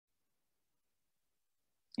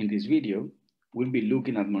In this video, we'll be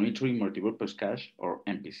looking at monitoring multipurpose cache, or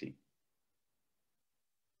MPC.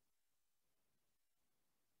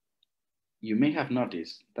 You may have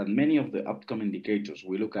noticed that many of the outcome indicators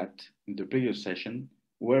we looked at in the previous session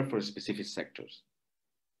were for specific sectors.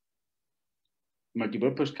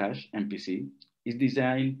 Multipurpose cache, MPC, is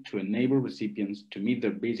designed to enable recipients to meet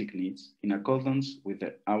their basic needs in accordance with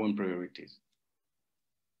their own priorities.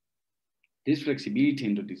 This flexibility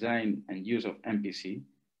in the design and use of MPC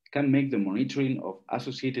can make the monitoring of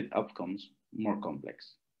associated outcomes more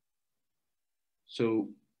complex. So,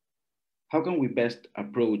 how can we best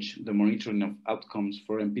approach the monitoring of outcomes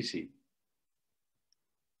for MPC?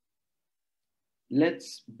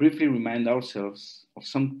 Let's briefly remind ourselves of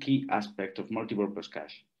some key aspects of multipurpose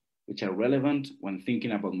cache, which are relevant when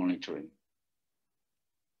thinking about monitoring.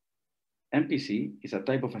 MPC is a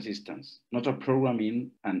type of assistance, not a program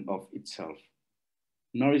in and of itself,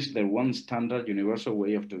 nor is there one standard universal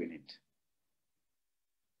way of doing it.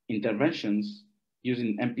 Interventions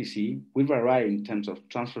using MPC will vary in terms of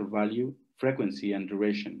transfer value, frequency, and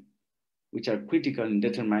duration, which are critical in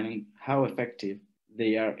determining how effective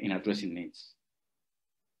they are in addressing needs.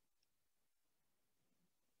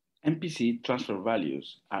 MPC transfer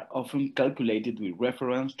values are often calculated with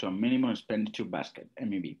reference to a minimum expenditure basket,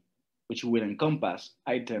 MEB, which will encompass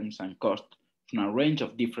items and costs from a range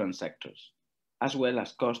of different sectors, as well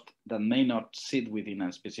as costs that may not sit within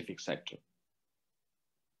a specific sector.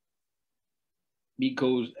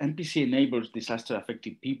 Because MPC enables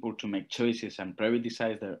disaster-affected people to make choices and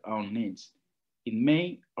prioritize their own needs, it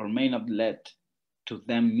may or may not lead to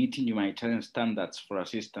them meeting humanitarian standards for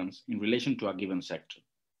assistance in relation to a given sector.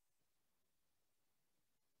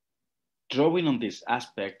 Drawing on this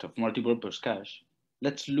aspect of multipurpose cache,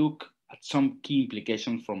 let's look at some key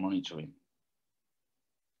implications for monitoring.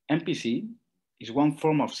 MPC is one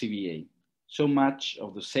form of CVA, so much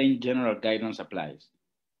of the same general guidance applies,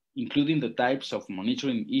 including the types of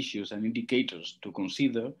monitoring issues and indicators to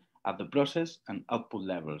consider at the process and output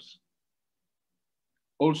levels.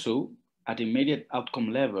 Also, at immediate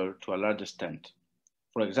outcome level to a large extent.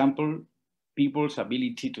 For example, people's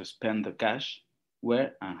ability to spend the cash,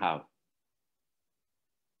 where and how.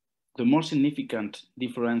 The more significant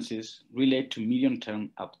differences relate to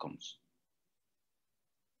medium-term outcomes.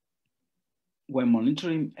 When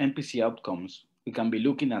monitoring MPC outcomes, we can be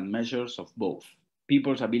looking at measures of both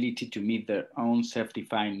people's ability to meet their own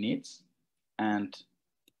self-defined needs and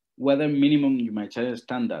whether minimum humanitarian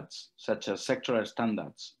standards, such as sectoral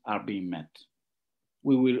standards, are being met.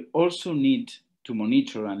 We will also need to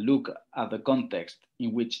monitor and look at the context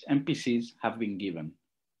in which MPCs have been given,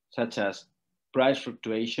 such as price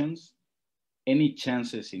fluctuations, any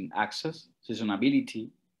chances in access, seasonality,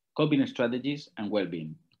 coping strategies, and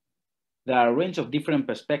well-being. There are a range of different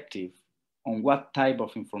perspectives on what type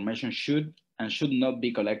of information should and should not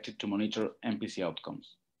be collected to monitor MPC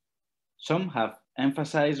outcomes. Some have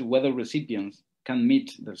emphasized whether recipients can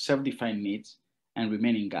meet their self-defined needs and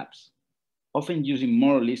remaining gaps, often using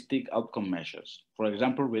more holistic outcome measures, for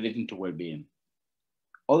example, relating to well-being.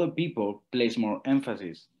 Other people place more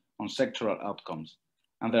emphasis on sectoral outcomes,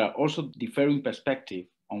 and there are also differing perspectives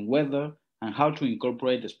on whether and how to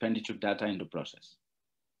incorporate expenditure data in the process.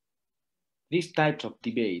 These types of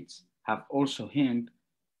debates have also hinted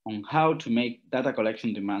on how to make data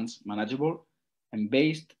collection demands manageable and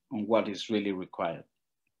based on what is really required.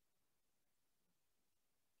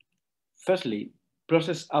 Firstly,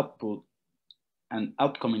 process output and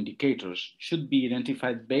outcome indicators should be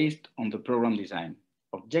identified based on the program design,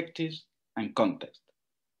 objectives, and context,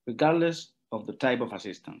 regardless of the type of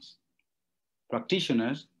assistance.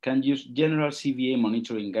 Practitioners can use general CVA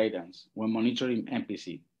monitoring guidance when monitoring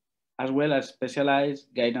MPC, as well as specialized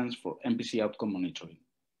guidance for MPC outcome monitoring.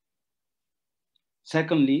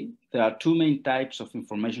 Secondly, there are two main types of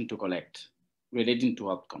information to collect relating to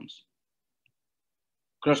outcomes.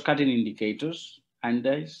 Cross-cutting indicators,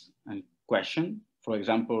 indices, and question, for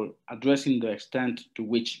example, addressing the extent to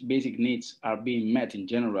which basic needs are being met in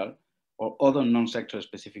general or other non-sector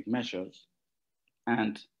specific measures,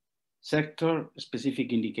 and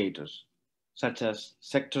sector-specific indicators, such as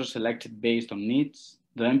sectors selected based on needs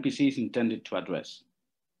the MPC is intended to address.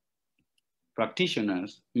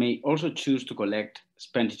 Practitioners may also choose to collect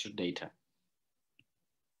expenditure data.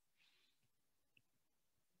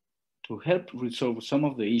 To help resolve some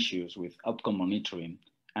of the issues with outcome monitoring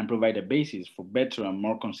and provide a basis for better and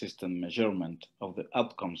more consistent measurement of the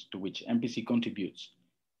outcomes to which MPC contributes,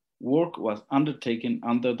 work was undertaken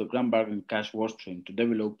under the Grand Bargain Cash workstream to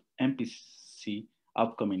develop MPC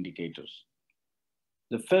outcome indicators.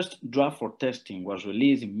 The first draft for testing was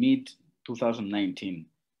released in mid-2019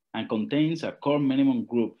 and contains a core minimum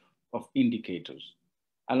group of indicators,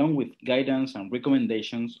 along with guidance and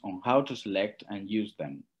recommendations on how to select and use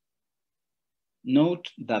them.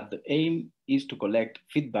 Note that the aim is to collect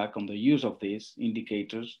feedback on the use of these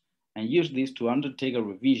indicators and use this to undertake a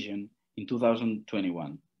revision in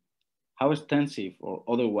 2021. How extensive or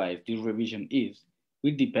otherwise this revision is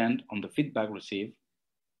will depend on the feedback received,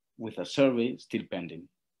 with a survey still pending.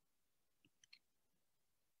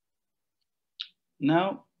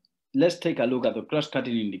 Now, let's take a look at the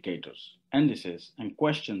cross-cutting indicators, indices, and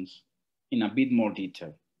questions in a bit more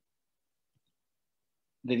detail.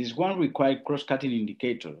 There is one required cross-cutting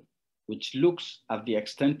indicator, which looks at the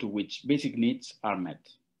extent to which basic needs are met.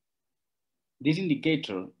 This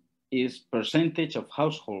indicator is percentage of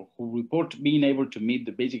households who report being able to meet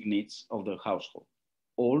the basic needs of the household.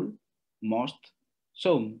 All, most,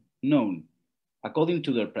 some, none, according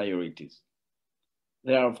to their priorities.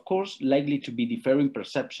 There are, of course, likely to be differing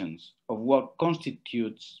perceptions of what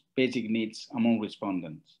constitutes basic needs among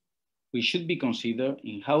respondents, which should be considered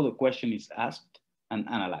in how the question is asked and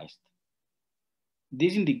analyzed.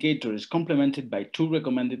 This indicator is complemented by two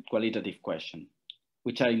recommended qualitative questions,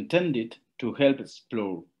 which are intended to help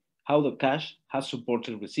explore how the cash has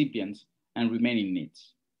supported recipients and remaining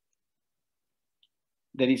needs.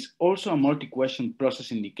 There is also a multi-question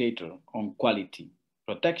process indicator on quality,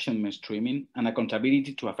 protection mainstreaming, and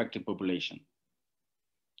accountability to affected population,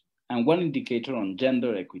 and one indicator on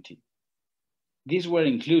gender equity. These were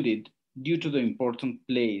included due to the important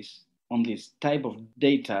place on this type of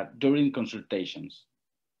data during consultations,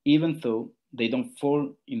 even though they don't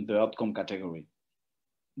fall in the outcome category.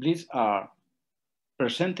 These are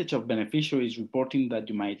percentage of beneficiaries reporting that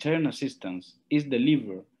humanitarian assistance is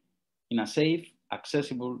delivered in a safe,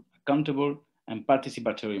 accessible, accountable, and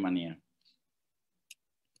participatory manner,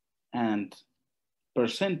 and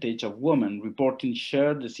percentage of women reporting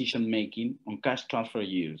shared decision-making on cash transfer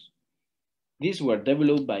use. These were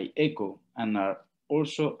developed by ECHO and are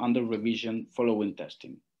also under revision following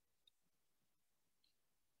testing.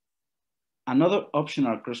 Another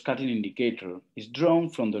optional cross-cutting indicator is drawn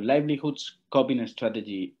from the Livelihoods Coping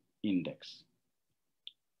Strategy Index.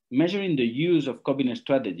 Measuring the use of coping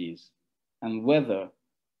strategies and whether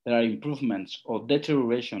there are improvements or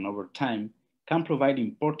deterioration over time can provide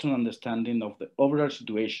important understanding of the overall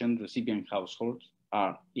situation recipient households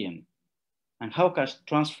are in, and how cash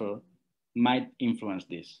transfer might influence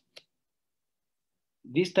this.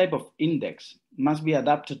 This type of index must be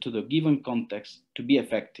adapted to the given context to be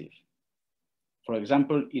effective. For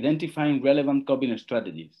example, identifying relevant coping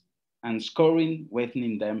strategies and scoring,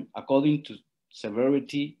 weighting them according to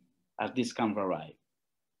severity as this can vary.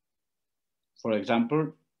 For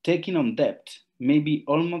example, taking on debt may be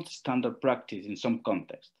almost standard practice in some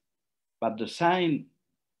contexts, but the sign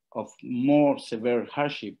of more severe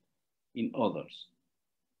hardship in others.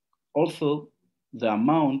 Also, the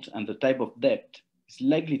amount and the type of debt is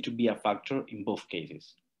likely to be a factor in both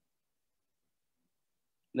cases.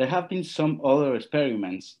 There have been some other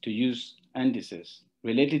experiments to use indices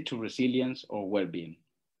related to resilience or well-being.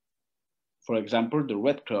 For example, the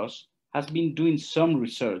Red Cross has been doing some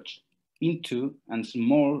research into and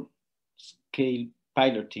small-scale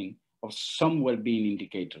piloting of some well-being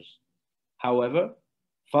indicators. However,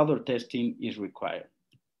 further testing is required.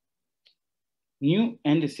 New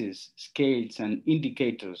indices, scales, and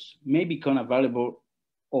indicators may become available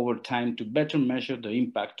over time to better measure the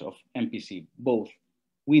impact of MPC, both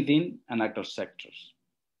within and across sectors.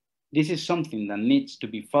 This is something that needs to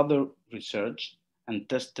be further researched and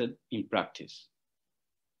tested in practice.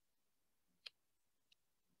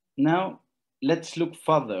 Now, let's look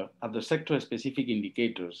further at the sector-specific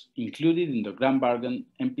indicators included in the Grand Bargain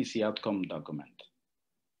MPC outcome document.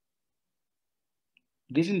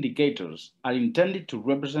 These indicators are intended to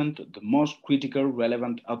represent the most critical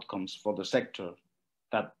relevant outcomes for the sector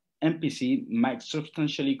that MPC might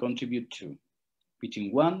substantially contribute to,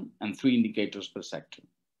 between 1 and 3 indicators per sector.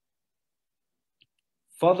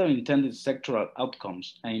 Further intended sectoral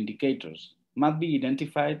outcomes and indicators must be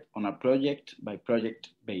identified on a project-by-project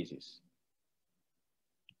basis.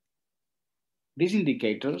 These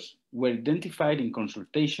indicators were identified in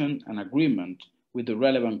consultation and agreement with the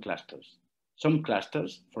relevant clusters. Some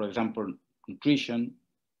clusters, for example, nutrition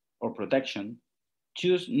or protection,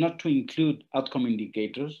 choose not to include outcome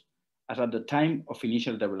indicators as at the time of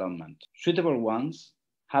initial development. Suitable ones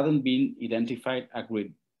hadn't been identified,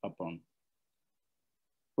 agreed upon.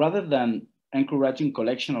 Rather than encouraging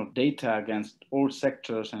collection of data against all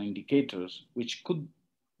sectors and indicators, which could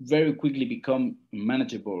very quickly become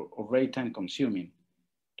unmanageable or very time consuming,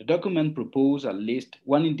 the document proposed at least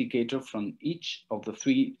one indicator from each of the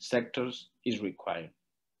 3 sectors is required.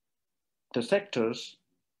 The sectors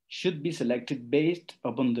should be selected based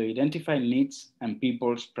upon the identified needs and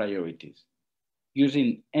people's priorities.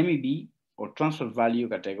 Using MEV or transfer value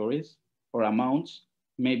categories or amounts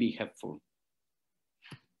may be helpful.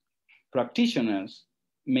 Practitioners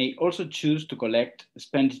may also choose to collect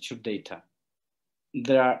expenditure data.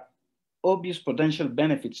 There are obvious potential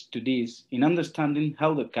benefits to this in understanding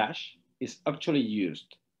how the cash is actually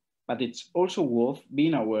used, but it's also worth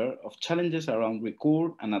being aware of challenges around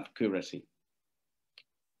recall and accuracy.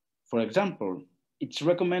 For example, it's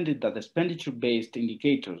recommended that expenditure-based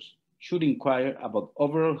indicators should inquire about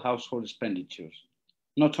overall household expenditures,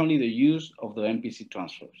 not only the use of the MPC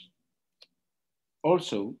transfers.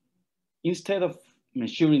 Also, instead of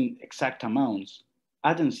measuring exact amounts,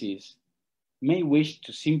 agencies may wish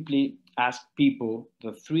to simply ask people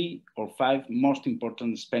the 3 or 5 most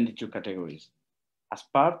important expenditure categories as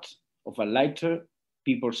part of a lighter,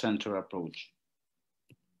 people-centered approach.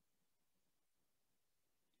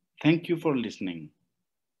 Thank you for listening.